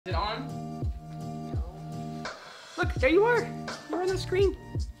Look, there you are. You're on the screen.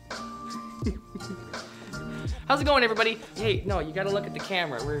 How's it going, everybody? Hey, no, you gotta look at the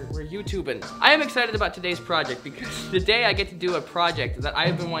camera. We're YouTubing. I am excited about today's project because today I get to do a project that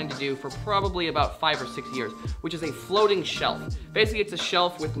I've been wanting to do for probably about 5 or 6 years, which is a floating shelf. Basically, it's a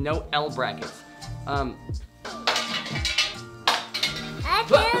shelf with no L brackets.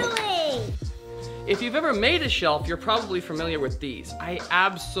 If you've ever made a shelf, you're probably familiar with these. I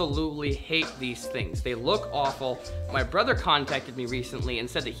absolutely hate these things. They look awful. My brother contacted me recently and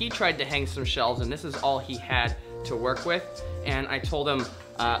said that he tried to hang some shelves and this is all he had to work with. And I told him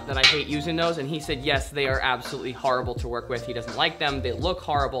that I hate using those, and he said yes, they are absolutely horrible to work with. He doesn't like them, they look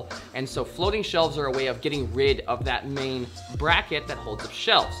horrible. And so floating shelves are a way of getting rid of that main bracket that holds up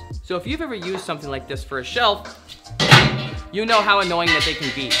shelves. So if you've ever used something like this for a shelf, you know how annoying that they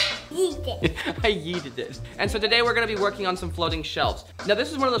can be. I yeeted it. And so today we're gonna be working on some floating shelves. Now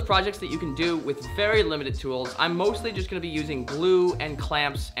this is one of those projects that you can do with very limited tools. I'm mostly just gonna be using glue and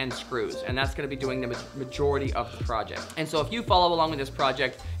clamps and screws, and that's gonna be doing the majority of the project. And so if you follow along with this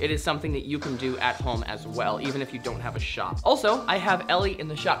project, it is something that you can do at home as well, even if you don't have a shop. Also, I have Ellie in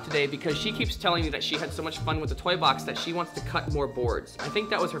the shop today because she keeps telling me that she had so much fun with the toy box that she wants to cut more boards. I think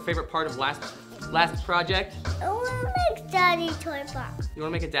that was her favorite part of last project. I want to make daddy toy box. You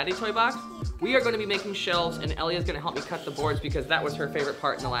want to make a daddy toy box? We are going to be making shelves, and Ellie is going to help me cut the boards because that was her favorite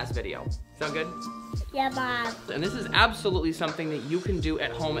part in the last video. Sound good? Yeah, Bob. And this is absolutely something that you can do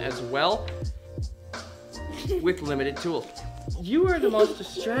at home as well with limited tools. You are the most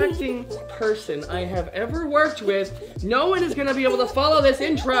distracting person I have ever worked with. No one is going to be able to follow this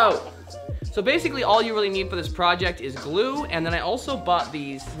intro. So basically all you really need for this project is glue, and then I also bought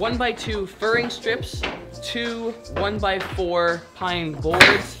these 1x2 furring strips, 2 1x4 pine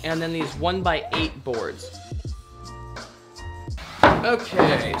boards, and then these 1x8 boards.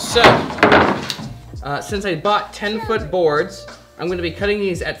 Okay, so since I bought 10-foot boards, I'm going to be cutting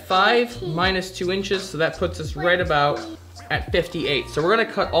these at 5 minus 2 inches, so that puts us right about at 58. So we're going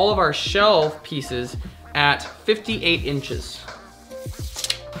to cut all of our shelf pieces at 58 inches.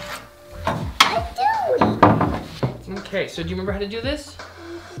 Okay, so do you remember how to do this?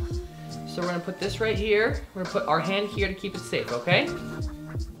 So we're gonna put this right here. We're gonna put our hand here to keep it safe, okay?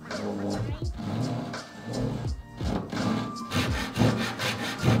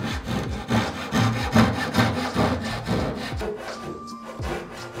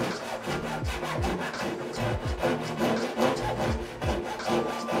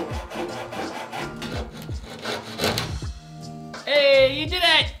 Hey, you did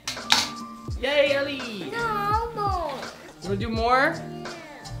it! Yay, Ellie! No more. You wanna do more?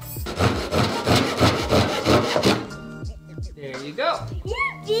 There you go. Yeah,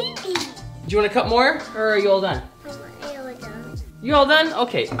 baby. Do you wanna cut more, or are you all done? You all done?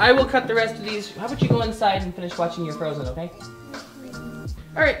 Okay, I will cut the rest of these. How about you go inside and finish watching your Frozen, okay?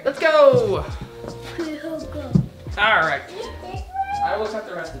 All right, let's go. All right, I will cut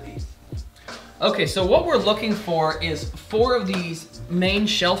the rest of these. Okay, so what we're looking for is 4 of these main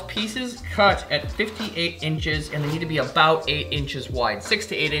shelf pieces cut at 58 inches, and they need to be about 8 inches wide. 6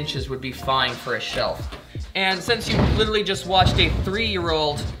 to 8 inches would be fine for a shelf. And since you literally just watched a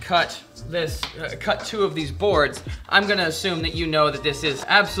 3-year-old cut 2 of these boards, I'm gonna assume that you know that this is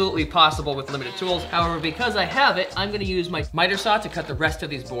absolutely possible with limited tools. However, because I have it, I'm gonna use my miter saw to cut the rest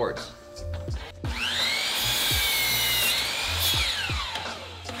of these boards.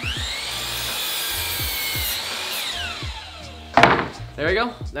 There we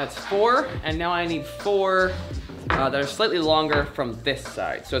go, that's 4, and now I need 4 that are slightly longer from this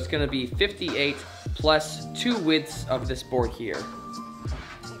side. So it's gonna be 58 plus 2 widths of this board here.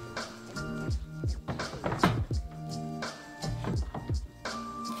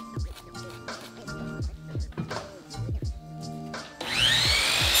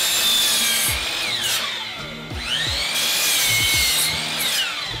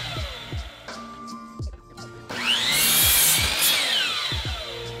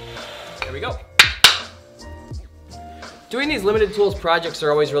 There we go. Doing these limited tools projects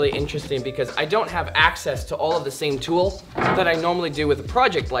are always really interesting because I don't have access to all of the same tools that I normally do with a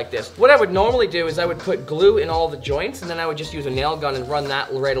project like this. What I would normally do is I would put glue in all the joints, and then I would just use a nail gun and run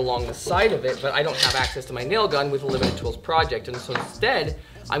that right along the side of it, but I don't have access to my nail gun with a limited tools project, and so instead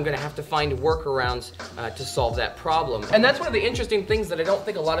I'm gonna have to find workarounds to solve that problem. And that's one of the interesting things that I don't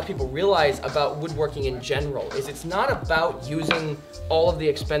think a lot of people realize about woodworking in general, is it's not about using all of the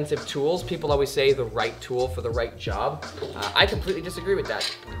expensive tools. People always say the right tool for the right job. I completely disagree with that.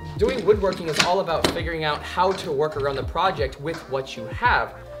 Doing woodworking is all about figuring out how to work around the project with what you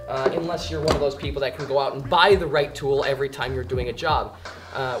have. Unless you're one of those people that can go out and buy the right tool every time you're doing a job.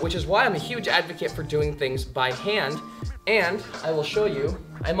 which is why I'm a huge advocate for doing things by hand. And I will show you,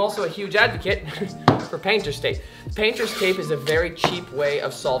 I'm also a huge advocate for painter's tape. Painter's tape is a very cheap way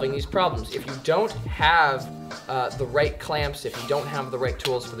of solving these problems. If you don't have the right clamps, if you don't have the right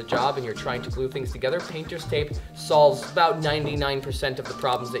tools for the job and you're trying to glue things together, painter's tape solves about 99% of the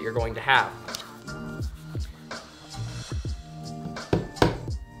problems that you're going to have.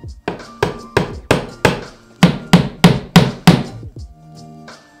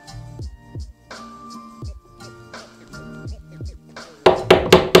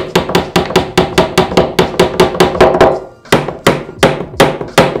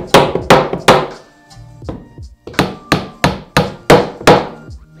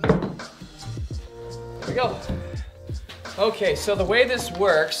 Go. Okay, so the way this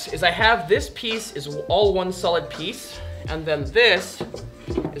works is I have this piece is all one solid piece, and then this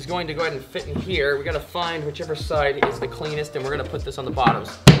is going to go ahead and fit in here. We gotta find whichever side is the cleanest, and we're gonna put this on the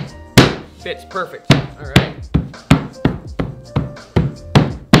bottoms. Fits perfect. All right.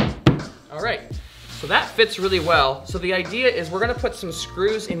 All right. So that fits really well. So the idea is we're gonna put some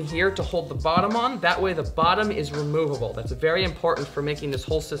screws in here to hold the bottom on. That way the bottom is removable. That's very important for making this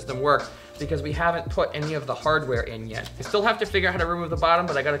whole system work because we haven't put any of the hardware in yet. We still have to figure out how to remove the bottom,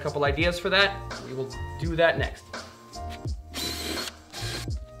 but I got a couple ideas for that. We will do that next.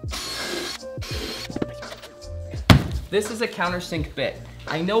 This is a countersink bit.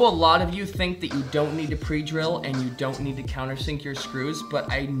 I know a lot of you think that you don't need to pre-drill and you don't need to countersink your screws, but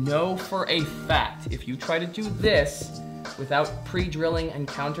I know for a fact, if you try to do this without pre-drilling and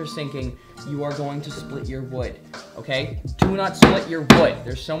countersinking, you are going to split your wood, okay? Do not split your wood.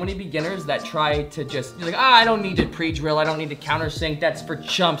 There's so many beginners that try to just, you're like, I don't need to pre-drill, I don't need to countersink, that's for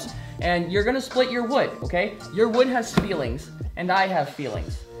chumps. And you're gonna split your wood, okay? Your wood has feelings, and I have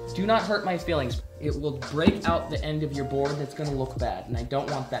feelings. Do not hurt my feelings. It will break out the end of your board and it's gonna look bad, and I don't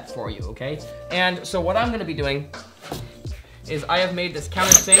want that for you, okay? And so what I'm gonna be doing is I have made this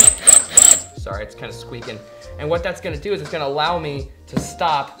countersink. Sorry, it's kind of squeaking. And what that's gonna do is it's gonna allow me to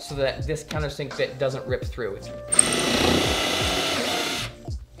stop so that this countersink bit doesn't rip through.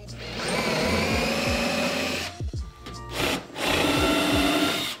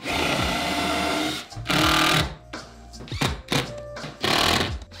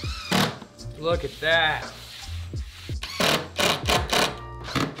 Look at that.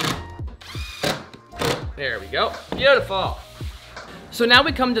 There we go. Beautiful. So now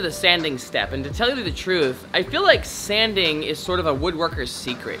we come to the sanding step, and to tell you the truth, I feel like sanding is sort of a woodworker's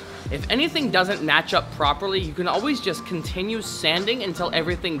secret. If anything doesn't match up properly, you can always just continue sanding until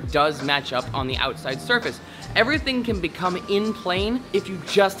everything does match up on the outside surface. Everything can become in plane if you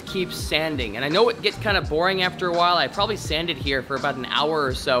just keep sanding. And I know it gets kind of boring after a while. I probably sanded here for about an hour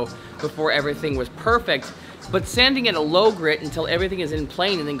or so before everything was perfect. But sanding at a low grit until everything is in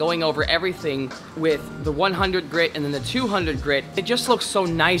plane and then going over everything with the 100 grit and then the 200 grit, it just looks so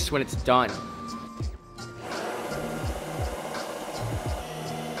nice when it's done.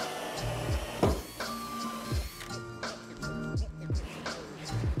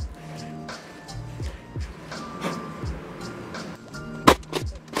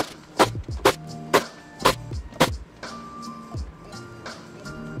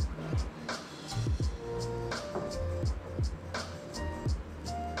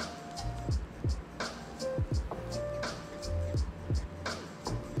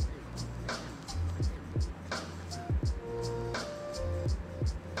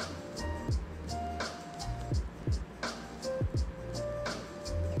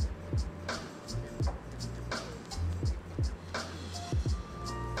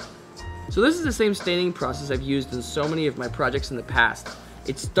 So this is the same staining process I've used in so many of my projects in the past.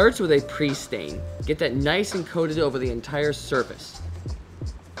 It starts with a pre-stain. Get that nice and coated over the entire surface.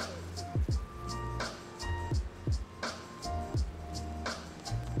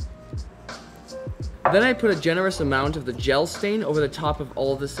 Then I put a generous amount of the gel stain over the top of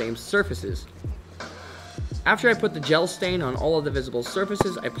all of the same surfaces. After I put the gel stain on all of the visible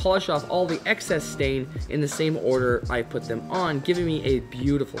surfaces, I polish off all the excess stain in the same order I put them on, giving me a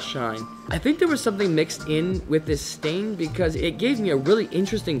beautiful shine. I think there was something mixed in with this stain because it gave me a really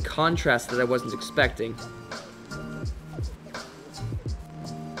interesting contrast that I wasn't expecting.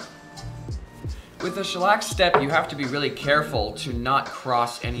 With the shellac step, you have to be really careful to not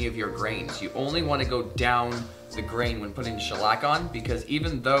cross any of your grains. You only want to go down the grain when putting the shellac on, because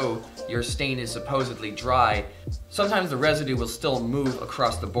even though your stain is supposedly dry, sometimes the residue will still move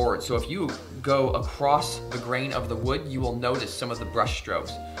across the board. So if you go across the grain of the wood, you will notice some of the brush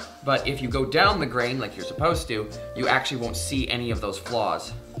strokes. But if you go down the grain like you're supposed to, you actually won't see any of those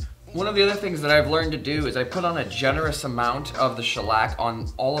flaws. One of the other things that I've learned to do is I put on a generous amount of the shellac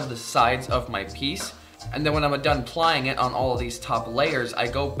on all of the sides of my piece, and then when I'm done plying it on all of these top layers, I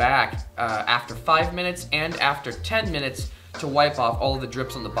go back after 5 minutes and after 10 minutes to wipe off all of the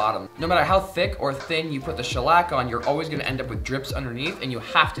drips on the bottom. No matter how thick or thin you put the shellac on, you're always gonna end up with drips underneath, and you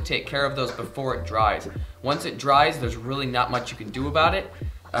have to take care of those before it dries. Once it dries, there's really not much you can do about it.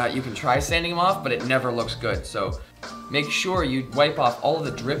 You can try sanding them off, but it never looks good. So make sure you wipe off all of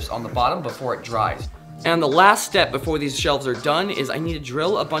the drips on the bottom before it dries. And the last step before these shelves are done is I need to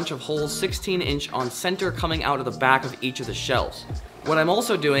drill a bunch of holes 16" on center coming out of the back of each of the shelves. What I'm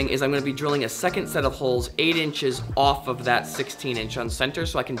also doing is I'm going to be drilling a second set of holes 8 inches off of that 16" on center,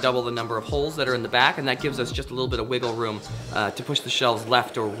 so I can double the number of holes that are in the back, and that gives us just a little bit of wiggle room to push the shelves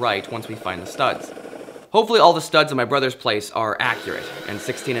left or right once we find the studs. Hopefully all the studs in my brother's place are accurate and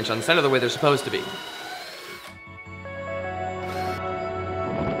 16" on center the way they're supposed to be.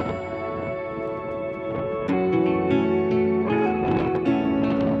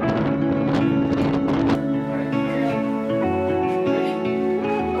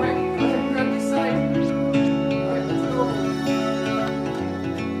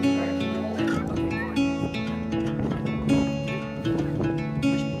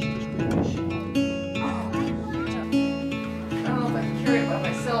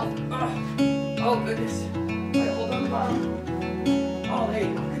 Oh goodness. All right, hold on the bottom. Oh, there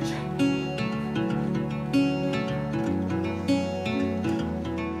you go. Good job.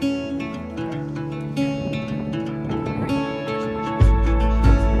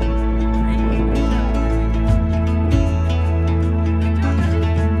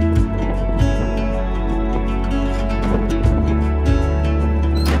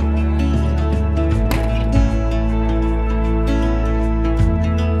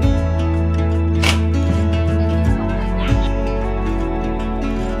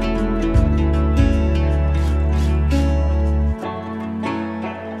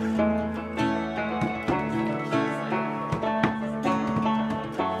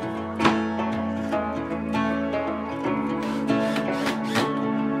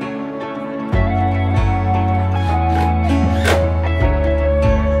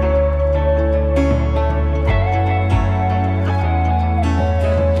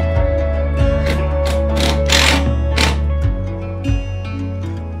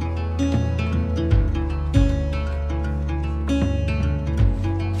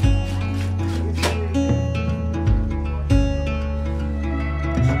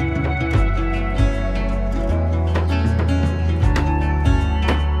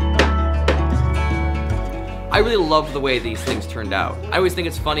 I really love the way these things turned out. I always think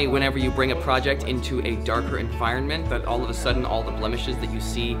it's funny whenever you bring a project into a darker environment that all of a sudden all the blemishes that you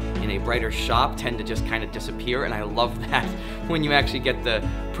see in a brighter shop tend to just kind of disappear, and I love that when you actually get the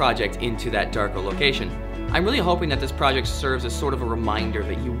project into that darker location. I'm really hoping that this project serves as sort of a reminder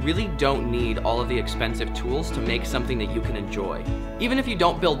that you really don't need all of the expensive tools to make something that you can enjoy. Even if you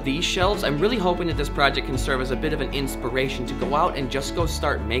don't build these shelves, I'm really hoping that this project can serve as a bit of an inspiration to go out and just go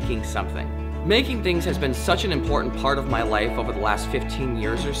start making something. Making things has been such an important part of my life over the last 15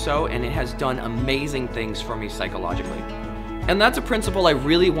 years or so, and it has done amazing things for me psychologically. And that's a principle I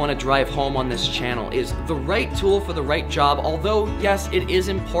really want to drive home on this channel, is the right tool for the right job. Although, yes, it is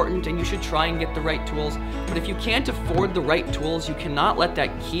important and you should try and get the right tools, but if you can't afford the right tools, you cannot let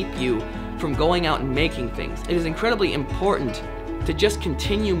that keep you from going out and making things. It is incredibly important to just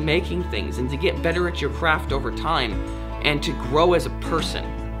continue making things and to get better at your craft over time and to grow as a person.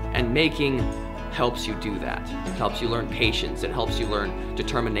 And making helps you do that. It helps you learn patience, it helps you learn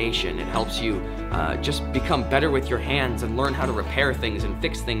determination, it helps you just become better with your hands and learn how to repair things and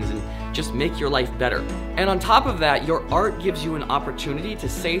fix things and just make your life better. And on top of that, your art gives you an opportunity to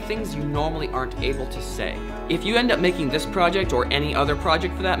say things you normally aren't able to say. If you end up making this project or any other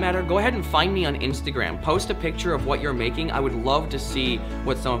project for that matter, go ahead and find me on Instagram. Post a picture of what you're making. I would love to see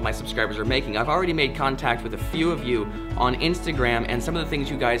what some of my subscribers are making. I've already made contact with a few of you on Instagram, and some of the things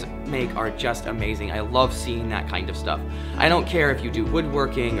you guys make are just amazing. I love seeing that kind of stuff. I don't care if you do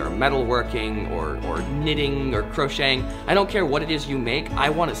woodworking or metalworking or knitting or crocheting. I don't care what it is you make, I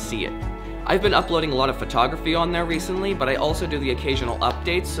want to see it. I've been uploading a lot of photography on there recently, but I also do the occasional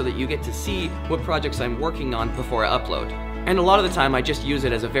updates so that you get to see what projects I'm working on before I upload. And a lot of the time I just use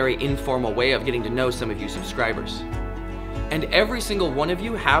it as a very informal way of getting to know some of you subscribers. And every single one of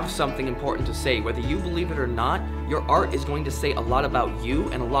you have something important to say. Whether you believe it or not, your art is going to say a lot about you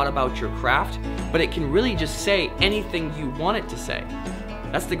and a lot about your craft, but it can really just say anything you want it to say.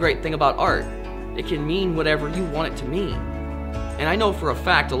 That's the great thing about art. It can mean whatever you want it to mean. And I know for a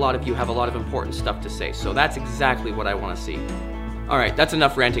fact a lot of you have a lot of important stuff to say, so that's exactly what I want to see. All right, that's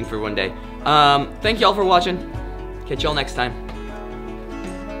enough ranting for one day. Thank y'all for watching. Catch y'all next time.